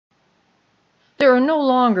There are no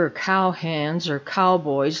longer cowhands or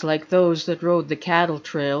cowboys like those that rode the cattle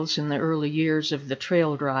trails in the early years of the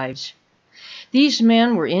trail drives. These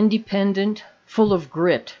men were independent, full of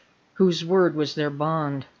grit, whose word was their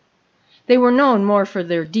bond. They were known more for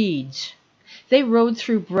their deeds. They rode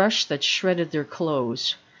through brush that shredded their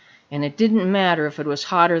clothes, and it didn't matter if it was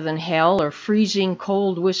hotter than hell or freezing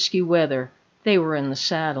cold whiskey weather, they were in the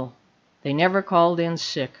saddle. They never called in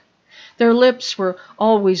sick. Their lips were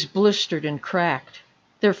always blistered and cracked.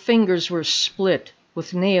 Their fingers were split,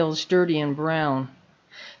 with nails dirty and brown.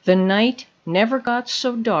 The night never got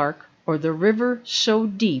so dark or the river so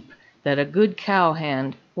deep that a good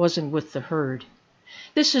cowhand wasn't with the herd.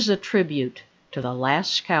 This is a tribute to the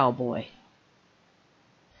last cowboy.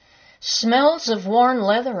 Smells of worn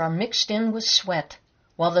leather are mixed in with sweat,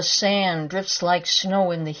 while the sand drifts like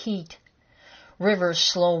snow in the heat. River's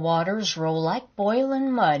slow waters roll like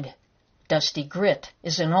boiling mud. Dusty grit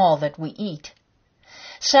is in all that we eat.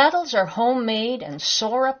 Saddles are homemade and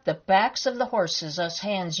sore up the backs of the horses us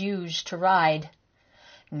hands use to ride.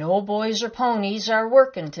 No boys or ponies are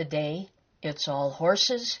working today. It's all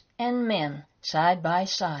horses and men side by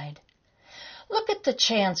side. Look at the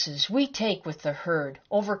chances we take with the herd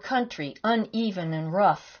over country uneven and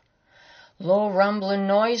rough. Low rumbling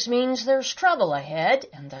noise means there's trouble ahead,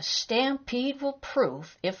 and the stampede will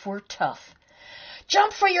prove if we're tough.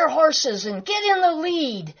 Jump for your horses and get in the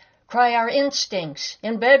lead, cry our instincts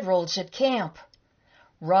in bedrolls at camp.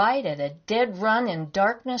 Ride at a dead run in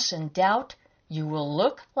darkness and doubt, you will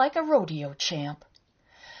look like a rodeo champ.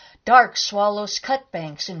 Dark swallows cut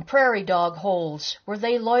banks in prairie dog holes where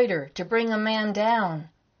they loiter to bring a man down.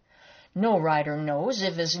 No rider knows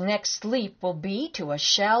if his next leap will be to a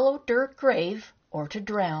shallow dirt grave or to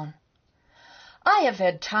drown. I have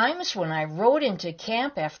had times when I rode into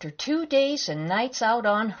camp after 2 days and nights out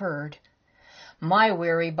on herd. My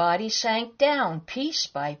weary body sank down piece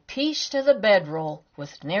by piece to the bedroll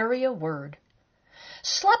with nary a word.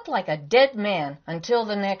 Slept like a dead man until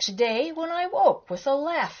the next day when I woke with a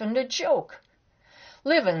laugh and a joke.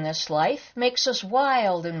 Living this life makes us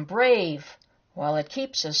wild and brave, while it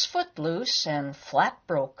keeps us footloose and flat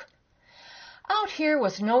broke. Out here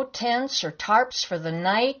with no tents or tarps for the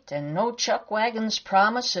night and no chuck wagon's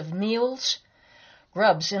promise of meals,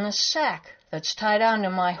 grub's in a sack that's tied onto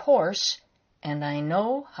my horse, and I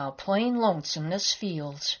know how plain lonesome this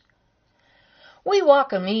feels. We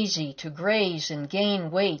walk 'em easy to graze and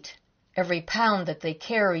gain weight. Every pound that they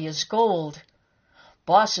carry is gold.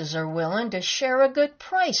 Bosses are willing to share a good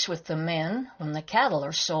price with the men when the cattle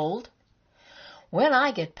are sold. When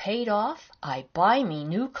I get paid off, I buy me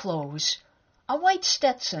new clothes, a white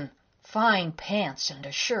Stetson, fine pants and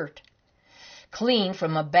a shirt. Clean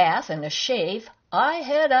from a bath and a shave, I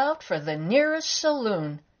head out for the nearest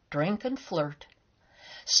saloon, drink and flirt.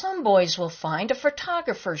 Some boys will find a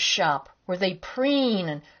photographer's shop where they preen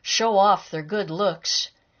and show off their good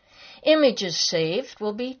looks. Images saved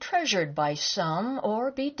will be treasured by some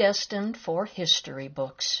or be destined for history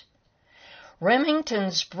books.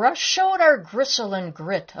 Remington's brush showed our gristle and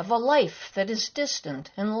grit of a life that is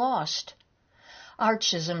distant and lost. Our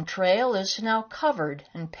Chisholm Trail is now covered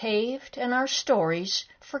and paved, and our stories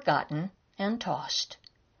forgotten and tossed.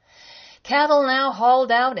 Cattle now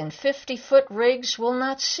hauled out in 50-foot rigs will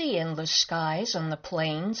not see endless skies on the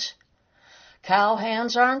plains.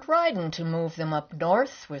 Cowhands aren't riding to move them up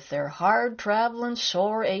north with their hard-traveling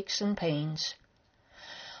sore aches and pains.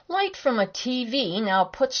 Light from a TV now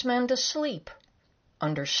puts men to sleep.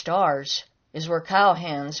 Under stars is where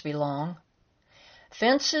cowhands belong.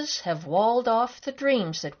 Fences have walled off the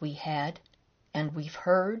dreams that we had, and we've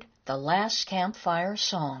heard the last campfire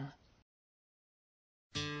song.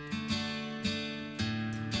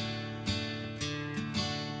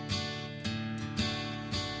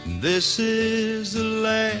 This is the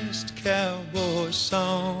last cowboy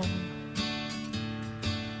song,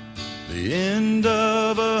 the end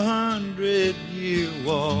of 100-year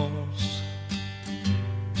wars.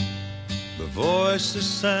 The voices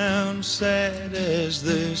sound sad as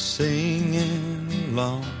they're singing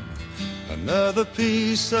along, another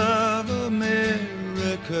piece of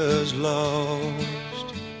America's lost.